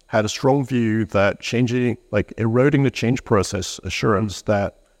had a strong view that changing, like eroding the change process assurance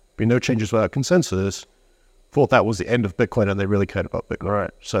that be no changes without consensus, thought that was the end of Bitcoin and they really cared about Bitcoin.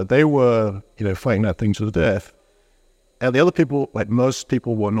 Right. So they were, fighting that thing to the death. And the other people, like most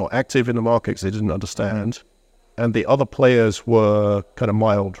people, were not active in the markets. They didn't understand. And the other players were kind of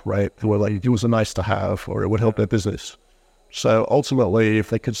mild, right? They were like, it was a nice to have, or it would help their business. So ultimately, if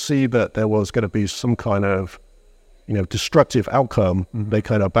they could see that there was going to be some kind of, destructive outcome, they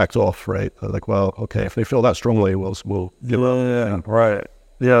kind of backed off, right? They're like, well, okay, if they feel that strongly, we'll give up. Yeah, right.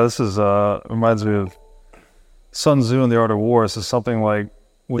 Yeah, this is reminds me of Sun Tzu in The Art of War. This is something like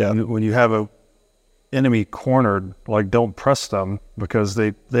when you have enemy cornered, like don't press them because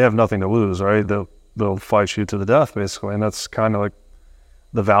they have nothing to lose, right? They'll fight you to the death basically, and that's kind of like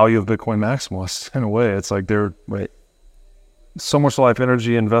the value of Bitcoin maximalists in a way. It's like they're so much life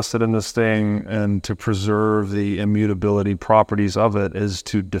energy invested in this thing, and to preserve the immutability properties of it is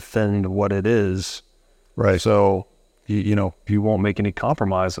to defend what it is. Right. So you won't make any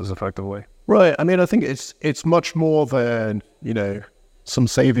compromises effectively. Right. I mean, I think it's much more than, some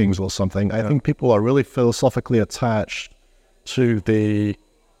savings or something. I think people are really philosophically attached to the,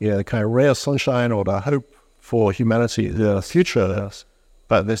 the kind of ray of sunshine or the hope for humanity in the future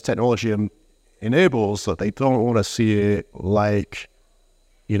that this technology enables, that they don't want to see it like,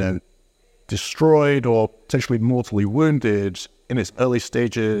 destroyed or potentially mortally wounded in its early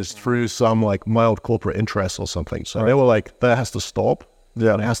stages through some like mild corporate interest or something. So they were like, that has to stop.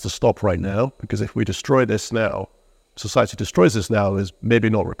 Yeah. And it has to stop right now, because if we destroy this now, society destroys this now, is maybe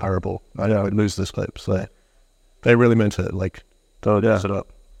not repairable. I know we lose this hope. So they really meant to like mess it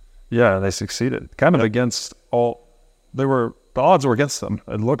up. Yeah, they succeeded. Kind of against all. The odds were against them.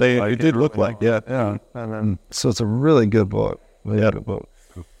 It looked like it did look like, yeah. And then so it's a really good book. Good book.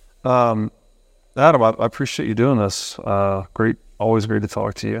 Adam, I appreciate you doing this. Great, always great to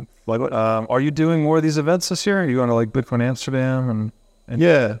talk to you. Are you doing more of these events this year? Are you going to like Bitcoin Amsterdam and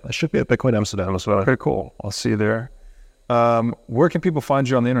yeah, I should be at Bitcoin Amsterdam as well. Okay, cool. I'll see you there. Where can people find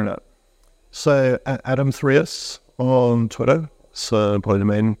you on the internet? So Adam Threas on Twitter. So probably the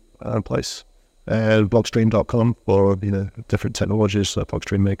main place. And Blockstream.com for different technologies that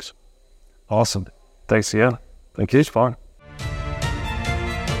Blockstream makes. Awesome. Thanks again. Thank you. It's fun.